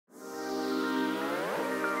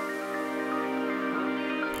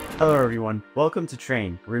Hello everyone, welcome to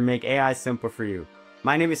Train, where we make AI simple for you.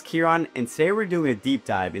 My name is Kieran, and today we're doing a deep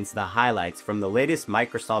dive into the highlights from the latest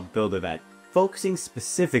Microsoft Build event, focusing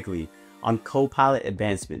specifically on Copilot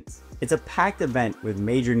advancements. It's a packed event with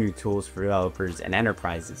major new tools for developers and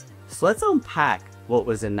enterprises, so let's unpack what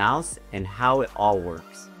was announced and how it all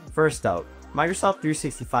works. First up, Microsoft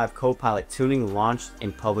 365 Copilot Tuning launched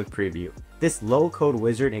in public preview. This low-code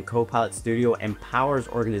wizard in Copilot Studio empowers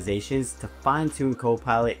organizations to fine-tune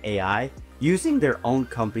Copilot AI using their own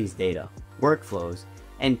company's data, workflows,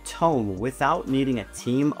 and tone without needing a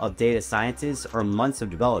team of data scientists or months of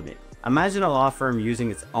development. Imagine a law firm using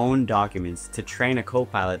its own documents to train a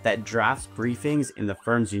Copilot that drafts briefings in the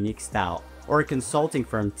firm's unique style, or a consulting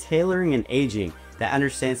firm tailoring an agent that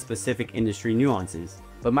understands specific industry nuances.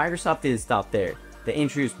 But Microsoft didn't stop there. They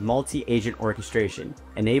introduced multi-agent orchestration,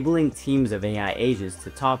 enabling teams of AI agents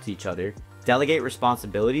to talk to each other, delegate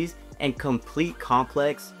responsibilities, and complete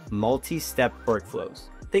complex, multi-step workflows.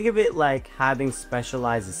 Think of it like having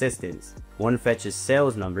specialized assistants. One fetches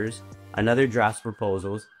sales numbers, another drafts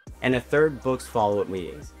proposals, and a third books follow-up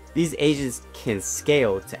meetings. These agents can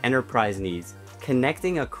scale to enterprise needs,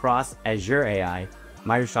 connecting across Azure AI,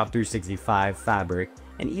 Microsoft 365 Fabric,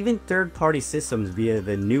 and even third-party systems via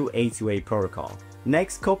the new A2A protocol.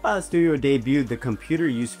 Next, Copilot Studio debuted the computer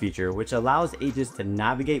use feature, which allows agents to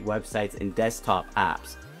navigate websites and desktop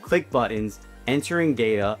apps, click buttons, entering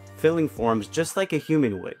data, filling forms just like a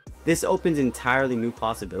human would. This opens entirely new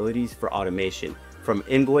possibilities for automation, from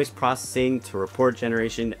invoice processing to report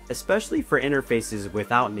generation, especially for interfaces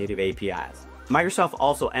without native APIs. Microsoft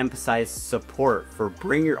also emphasized support for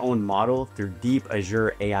bring your own model through deep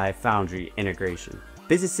Azure AI Foundry integration.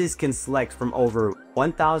 Businesses can select from over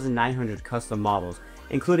 1,900 custom models,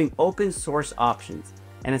 including open source options,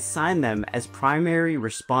 and assign them as primary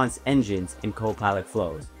response engines in Copilot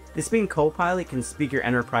flows. This means Copilot can speak your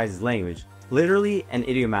enterprise's language, literally and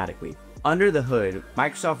idiomatically. Under the hood,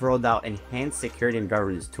 Microsoft rolled out enhanced security and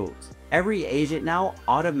governance tools. Every agent now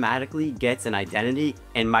automatically gets an identity,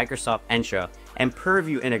 and Microsoft Entra and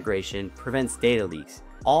Purview integration prevents data leaks,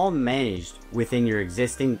 all managed within your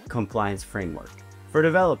existing compliance framework. For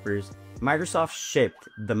developers, Microsoft shipped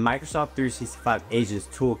the Microsoft 365 Agents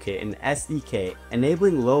Toolkit and SDK,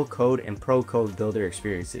 enabling low-code and pro-code builder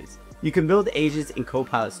experiences. You can build agents in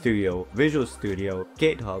Copilot Studio, Visual Studio,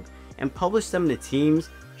 GitHub, and publish them to Teams,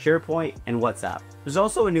 SharePoint, and WhatsApp. There's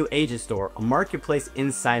also a new agent store, a marketplace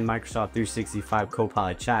inside Microsoft 365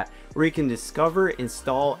 Copilot Chat, where you can discover,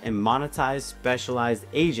 install, and monetize specialized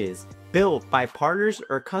agents built by partners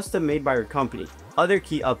or custom made by your company. Other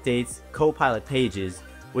key updates: Copilot Pages,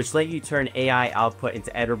 which let you turn AI output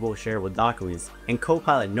into editable shareable documents, and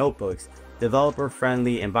Copilot Notebooks,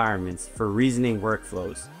 developer-friendly environments for reasoning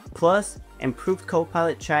workflows. Plus, improved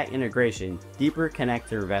Copilot Chat integration, deeper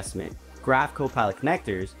connector investment, Graph Copilot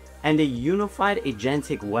connectors, and a unified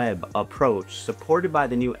agentic web approach supported by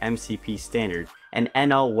the new MCP standard and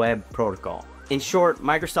NL Web protocol. In short,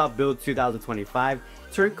 Microsoft Build 2025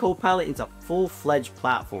 turned Copilot into a full-fledged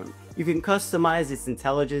platform. You can customize its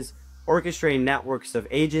intelligence, orchestrate networks of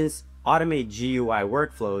agents, automate GUI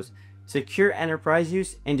workflows, secure enterprise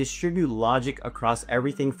use, and distribute logic across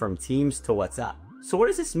everything from Teams to WhatsApp. So what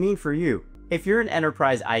does this mean for you? If you're an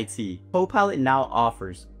enterprise IT, Copilot now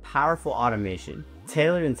offers powerful automation,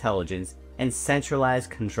 tailored intelligence, and centralized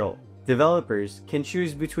control. Developers can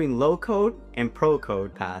choose between low-code and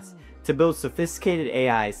pro-code paths to build sophisticated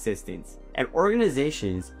AI assistants, and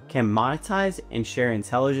organizations can monetize and share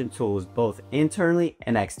intelligent tools both internally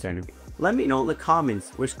and externally. Let me know in the comments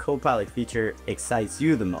which Copilot feature excites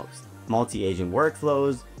you the most: multi-agent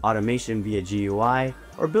workflows, automation via GUI,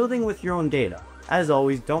 or building with your own data. As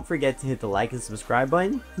always, don't forget to hit the like and subscribe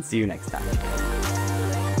button, and see you next time.